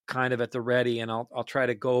sides kind of at the ready and I'll try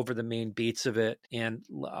to go over the main beats of it and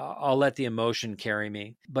I'll let the emotion carry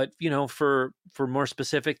me. But, for more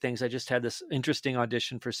specific things, I just had this interesting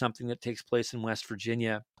audition for something that takes place in West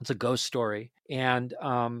Virginia. It's a ghost story. And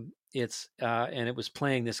it was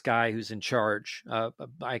playing this guy who's in charge.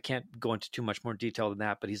 I can't go into too much more detail than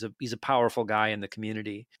that, but he's a powerful guy in the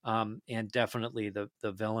community, and definitely the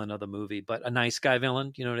villain of the movie, but a nice guy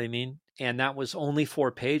villain. You know what I mean? And that was only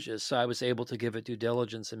 4 pages, so I was able to give it due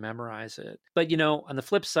diligence and memorize it. But on the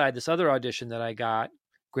flip side, this other audition that I got,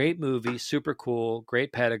 great movie, super cool,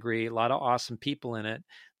 great pedigree, a lot of awesome people in it.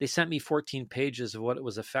 They sent me 14 pages of what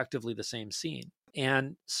was effectively the same scene.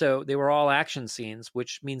 And so they were all action scenes,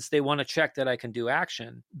 which means they want to check that I can do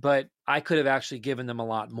action. But I could have actually given them a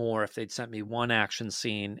lot more if they'd sent me 1 action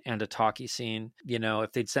scene and a talkie scene.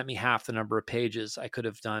 If they'd sent me half the number of pages, I could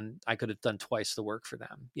have done twice the work for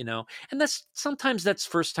them, And sometimes that's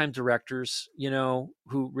first time directors,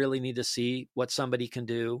 who really need to see what somebody can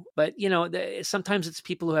do. But, sometimes it's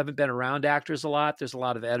people who haven't been around actors a lot. There's a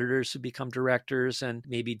lot of editors who become directors and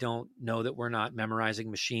maybe don't know that we're not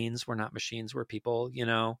memorizing machines. We're not machines, we're people,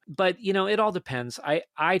 But, it all depends.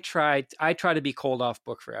 I try to be cold off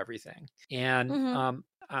book for everything. And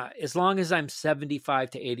as long as I'm 75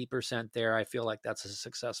 to 80% there, I feel like that's a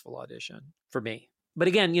successful audition for me. But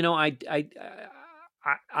again,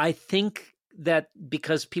 I think that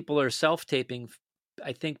because people are self-taping,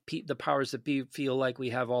 I think the powers that be feel like we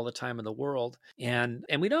have all the time in the world, and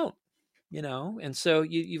we don't, And so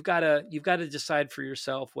you've got to decide for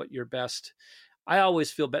yourself what your best. I always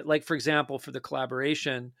feel like, for example, for the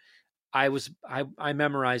collaboration, I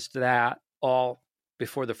memorized that all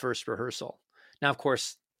before the first rehearsal. Now, of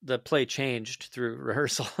course, the play changed through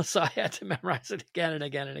rehearsal, so I had to memorize it again and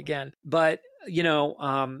again and again. But,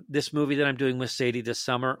 this movie that I'm doing with Sadie this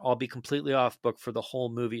summer, I'll be completely off book for the whole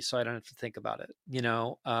movie, so I don't have to think about it.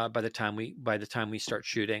 By the time we start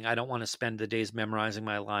shooting, I don't want to spend the days memorizing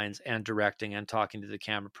my lines and directing and talking to the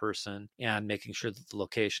camera person and making sure that the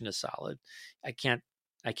location is solid. I can't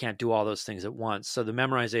do all those things at once. So the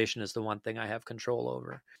memorization is the one thing I have control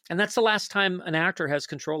over. And that's the last time an actor has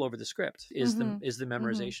control over the script is the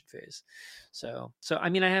memorization phase. So I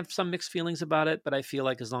mean, I have some mixed feelings about it, but I feel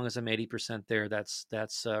like as long as I'm 80% there, that's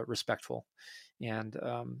respectful and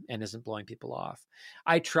isn't blowing people off.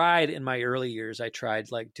 I tried in my early years,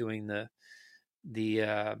 like doing the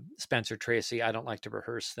Spencer Tracy, I don't like to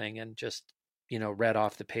rehearse thing and just read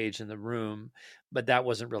off the page in the room, but that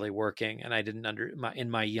wasn't really working. And I didn't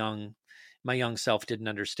my young self didn't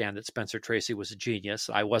understand that Spencer Tracy was a genius.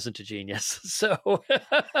 I wasn't a genius. So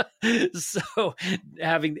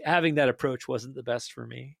having that approach wasn't the best for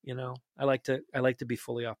me. I like to be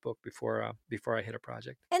fully off book before I hit a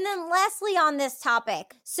project. And then lastly on this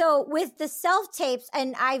topic, so with the self-tapes,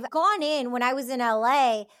 and I've gone in when I was in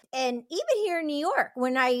LA and even here in New York,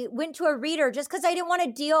 when I went to a reader, just because I didn't want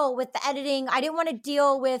to deal with the editing, I didn't want to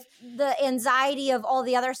deal with the anxiety of all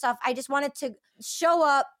the other stuff. I just wanted to show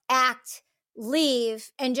up, act,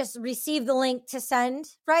 leave, and just receive the link to send,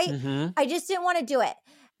 right? Mm-hmm. I just didn't want to do it.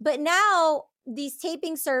 But now these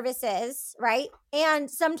taping services, right?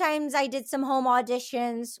 And sometimes I did some home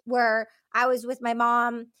auditions where I was with my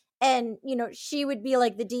mom and, she would be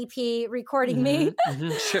like the DP recording me.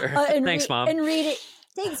 Mm-hmm. Sure. Thanks, Mom. And read it.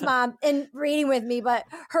 Thanks, Mom. And reading with me, but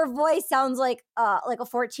her voice sounds like a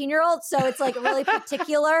 14-year-old. So it's like really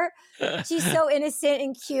particular. She's so innocent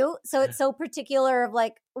and cute. So it's so particular of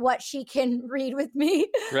like what she can read with me.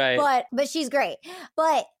 Right. But she's great.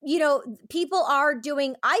 But, people are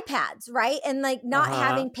doing iPads, right? And like not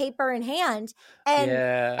having paper in hand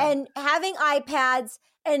and having iPads,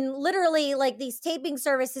 and literally like these taping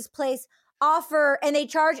services offer, and they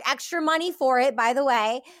charge extra money for it, by the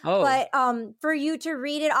way. Oh. But for you to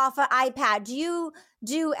read it off an iPad, do you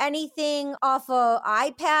do anything off a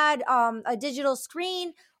iPad, a digital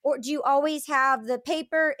screen, or do you always have the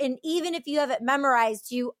paper? And even if you have it memorized,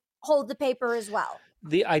 do you hold the paper as well?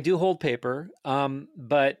 I do hold paper,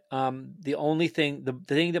 but the only thing, the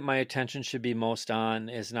thing that my attention should be most on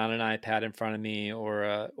is not an iPad in front of me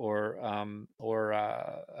or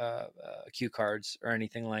cue cards or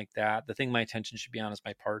anything like that. The thing my attention should be on is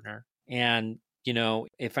my partner. And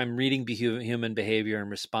if I'm reading human behavior and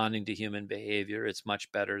responding to human behavior, it's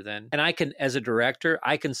much better than. And I can, as a director,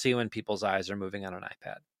 I can see when people's eyes are moving on an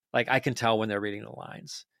iPad. Like I can tell when they're reading the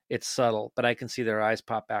lines. It's subtle, but I can see their eyes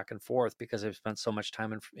pop back and forth because I've spent so much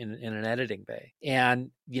time in an editing bay.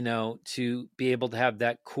 And, to be able to have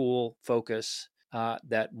that cool focus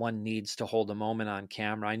that one needs to hold a moment on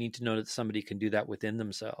camera, I need to know that somebody can do that within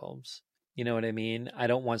themselves. You know what I mean? I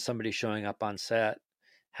don't want somebody showing up on set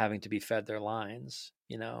having to be fed their lines,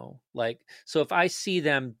 so if I see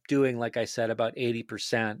them doing, like I said, about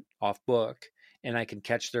 80% off book, and I can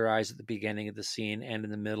catch their eyes at the beginning of the scene and in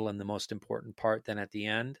the middle and the most important part, then at the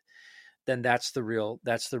end, then that's the real,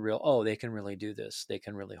 oh, they can really do this. They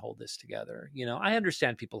can really hold this together. I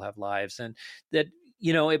understand people have lives and that,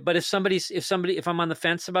 but if I'm on the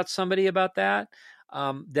fence about somebody about that,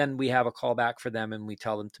 then we have a callback for them and we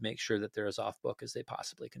tell them to make sure that they're as off book as they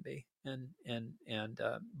possibly can be.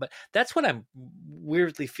 But that's what I'm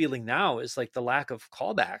weirdly feeling now is like the lack of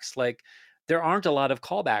callbacks. Like, there aren't a lot of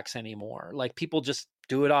callbacks anymore. Like people just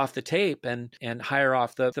do it off the tape and hire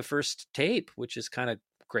off the first tape, which is kind of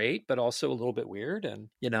great, but also a little bit weird. And,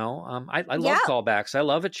 I love callbacks. I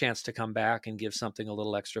love a chance to come back and give something a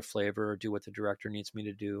little extra flavor or do what the director needs me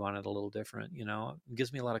to do on it a little different. It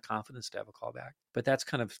gives me a lot of confidence to have a callback, but that's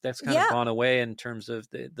kind of gone away in terms of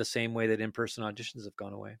the same way that in-person auditions have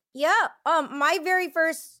gone away. Yeah. My very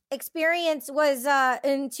first experience was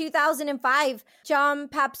in 2005, John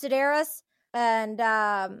Papsideros and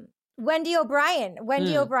Wendy O'Brien.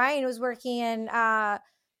 Wendy O'Brien was working in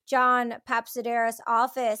John Papsideros'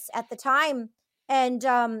 office at the time. And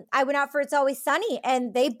I went out for It's Always Sunny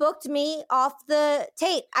and they booked me off the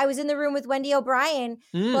tape. I was in the room with Wendy O'Brien,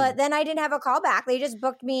 but then I didn't have a callback. They just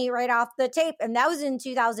booked me right off the tape. And that was in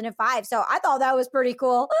 2005. So I thought that was pretty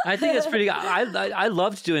cool. I think that's pretty good. I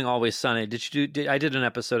loved doing Always Sunny. I did an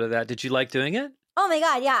episode of that. Did you like doing it? Oh my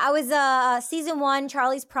God. Yeah. I was season 1,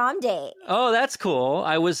 Charlie's prom date. Oh, that's cool.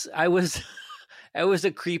 I was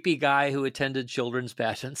a creepy guy who attended children's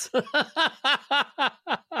pageants.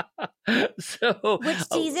 So which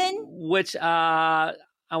season? I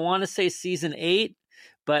want to say season 8,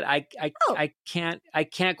 but Oh.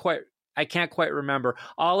 I can't quite remember.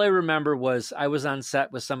 All I remember was I was on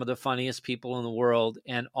set with some of the funniest people in the world,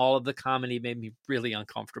 and all of the comedy made me really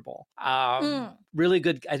uncomfortable. Really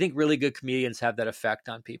good. I think really good comedians have that effect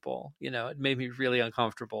on people. It made me really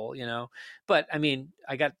uncomfortable. But I mean,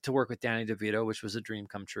 I got to work with Danny DeVito, which was a dream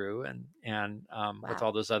come true, and with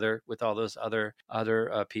all those other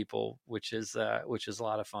people, which is a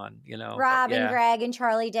lot of fun. Rob and Greg and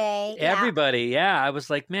Charlie Day. Everybody, yeah. I was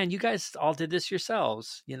like, man, you guys all did this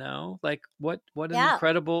yourselves. Like what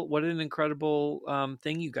an incredible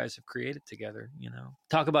thing you guys have created together.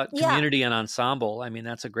 Talk about community and ensemble. I mean,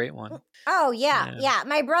 that's a great one. Oh yeah.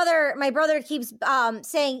 My brother keeps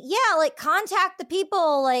saying, like contact the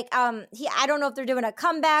people. Like I don't know if they're doing a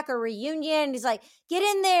comeback or reunion. He's like, get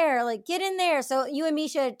in there. So you and me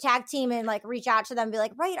should tag team and like reach out to them and be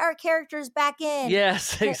like, write our characters back in.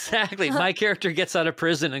 Yes, exactly. My character gets out of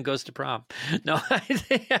prison and goes to prom. No,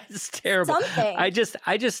 it's terrible. Something. I just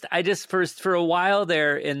for a while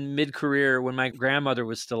there in mid-career when my grandmother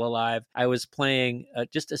was still alive, I was playing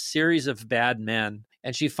just a series of bad men.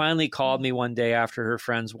 And she finally called me one day after her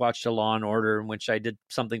friends watched a Law and Order in which I did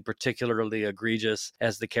something particularly egregious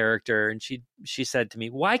as the character. And she said to me,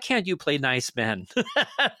 why can't you play nice men?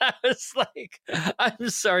 I was like, I'm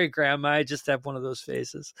sorry, Grandma. I just have one of those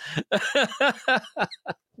faces.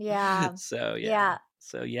 Yeah. So, yeah.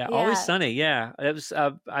 So Always Sunny. Yeah, it was.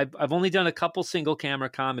 I've only done a couple single camera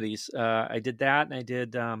comedies. I did that, and I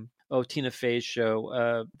did Tina Fey's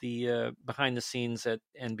show, the behind the scenes at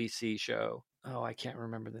NBC show. Oh, I can't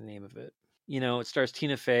remember the name of it. It stars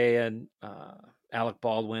Tina Fey and Alec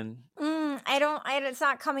Baldwin. It's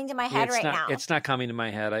not coming to my head now. It's not coming to my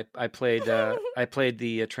head. I played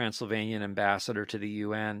the Transylvanian ambassador to the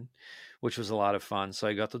UN, which was a lot of fun. So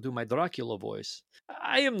I got to do my Dracula voice.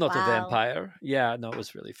 I am not a vampire. Yeah, no, it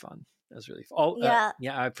was really fun. Oh, yeah.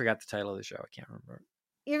 I forgot the title of the show. I can't remember.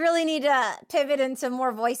 You really need to pivot into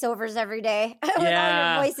more voiceovers every day with all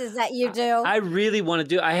your voices that you do. I really want to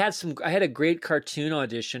do. I had a great cartoon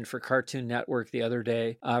audition for Cartoon Network the other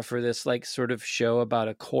day for this like sort of show about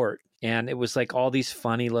a court. And it was like all these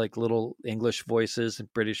funny, like little English voices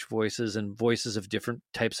and British voices and voices of different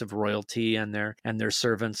types of royalty and their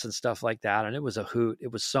servants and stuff like that. And it was a hoot.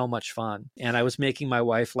 It was so much fun. And I was making my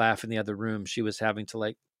wife laugh in the other room. She was having to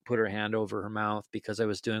like put her hand over her mouth because I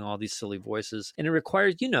was doing all these silly voices. And it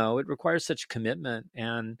requires such commitment.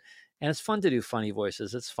 And it's fun to do funny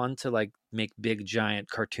voices. It's fun to like make big, giant,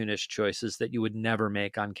 cartoonish choices that you would never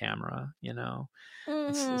make on camera.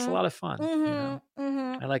 It's a lot of fun.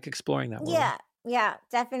 I like exploring that world. Yeah,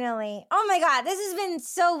 definitely. Oh my God, this has been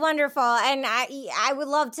so wonderful, and I would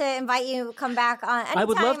love to invite you to come back on. I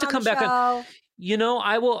would love to come back on.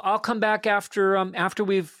 I'll come back after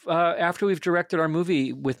we've directed our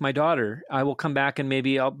movie with my daughter. I will come back and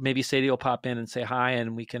maybe Sadie will pop in and say hi,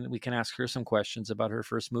 and we can ask her some questions about her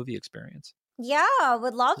first movie experience. Yeah,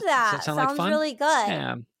 would love that. Does that sounds like really good.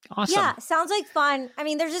 Yeah, awesome. Yeah, sounds like fun. I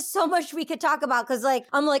mean, there's just so much we could talk about because, like,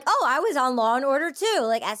 I'm like, oh, I was on Law and Order too,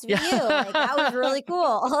 like SVU. Like that was really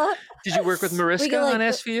cool. Did you work with Mariska on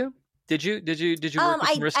SVU? Did you work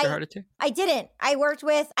with Mariska Hargitay? I didn't. I worked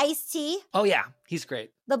with Ice-T. Oh yeah, he's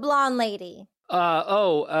great. The blonde lady.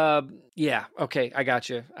 Yeah. Okay, I got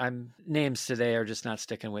you. Names today are just not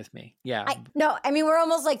sticking with me. Yeah. We're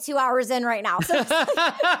almost like 2 hours in right now. So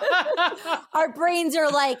our brains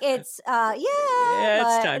are like, it's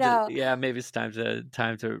maybe it's time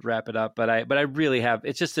to wrap it up. But I really have.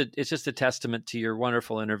 It's just a testament to your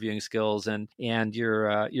wonderful interviewing skills and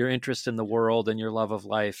your interest in the world and your love of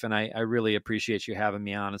life. And I really appreciate you having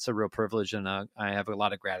me on. It's a real privilege, and I have a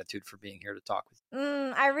lot of gratitude for being here to talk with you.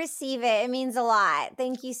 I receive it. It means a lot.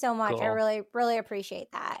 Thank you so much. Cool. I really, really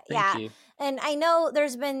appreciate that. Thank you. And I know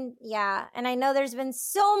there's been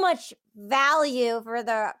so much value for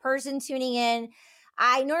the person tuning in.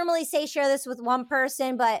 I normally say share this with one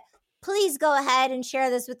person, but please go ahead and share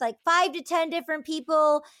this with like 5 to 10 different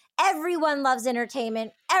people. Everyone loves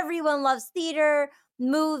entertainment. Everyone loves theater,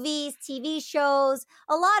 movies, TV shows.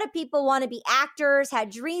 A lot of people want to be actors, had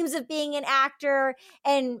dreams of being an actor,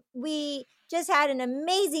 and we just had an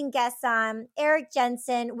amazing guest on, Erik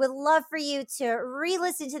Jensen. Would love for you to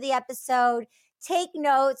re-listen to the episode. Take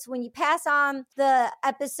notes. When you pass on the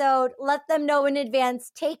episode, let them know in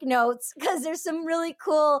advance. Take notes because there's some really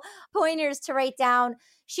cool pointers to write down.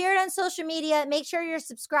 share it on social media. Make sure you're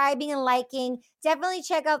subscribing and liking. Definitely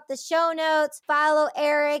check out the show notes. Follow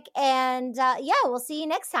Erik. And we'll see you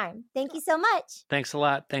next time. Thank you so much. Thanks a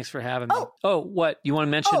lot. Thanks for having me. Oh, what? You want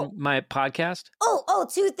to mention my podcast?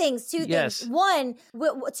 Two things. Two things.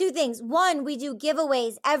 Two things. One, we do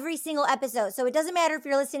giveaways every single episode. So it doesn't matter if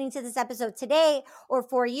you're listening to this episode today or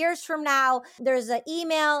 4 years from now. There's an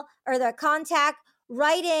email or the contact.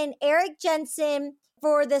 Write in Erik Jensen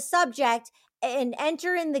for the subject and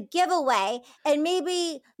enter in the giveaway. And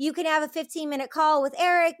maybe you can have a 15-minute call with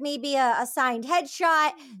Erik, maybe a signed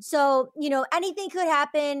headshot. So, anything could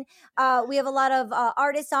happen. We have a lot of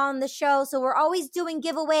artists on the show. So we're always doing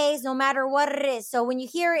giveaways no matter what it is. So when you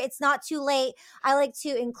hear it, it's not too late. I like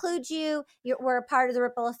to include you. We're a part of the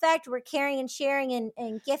ripple effect. We're caring and sharing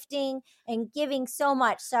and gifting and giving so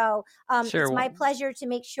much. So it's my pleasure to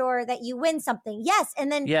make sure that you win something. Yes.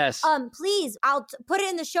 And then please, I'll put it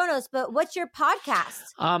in the show notes, but what's your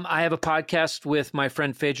podcast? I have a podcast with my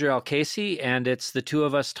friend Phaedra Al-Casey, and it's the two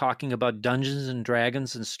of us talking about Dungeons and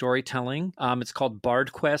Dragons and storytelling. It's called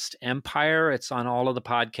Bard Quest Empire. It's on all of the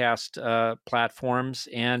podcast platforms,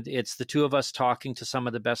 and it's the two of us talking to some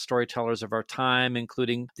of the best storytellers of our time,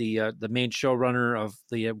 including the main showrunner of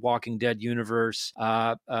the Walking Dead universe,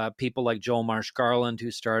 people like Joel Marsh Garland,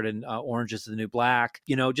 who starred in Orange is the New Black.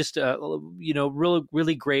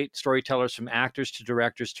 Really great storytellers, from actors to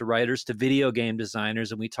directors to writers to video game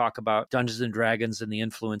designers, and we talk about Dungeons and Dragons and the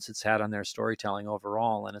influence it's had on their storytelling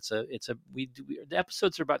overall. And the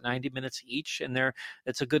episodes are about 90 minutes each, and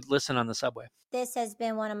it's a good listen on the subway. This has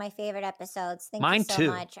been one of my favorite episodes. Thank you so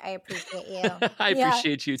much. I appreciate you. I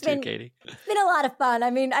appreciate you too, Katie. It's been a lot of fun. I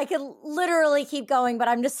mean, I could literally keep going, but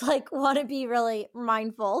I'm just want to be really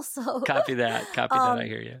mindful. So copy that. I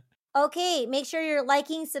hear you. Okay, make sure you're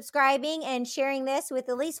liking, subscribing, and sharing this with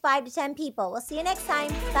at least 5 to 10 people. We'll see you next time.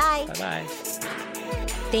 Bye. Bye-bye.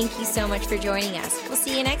 Thank you so much for joining us. We'll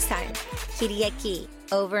see you next time. Kiriaki,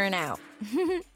 over and out.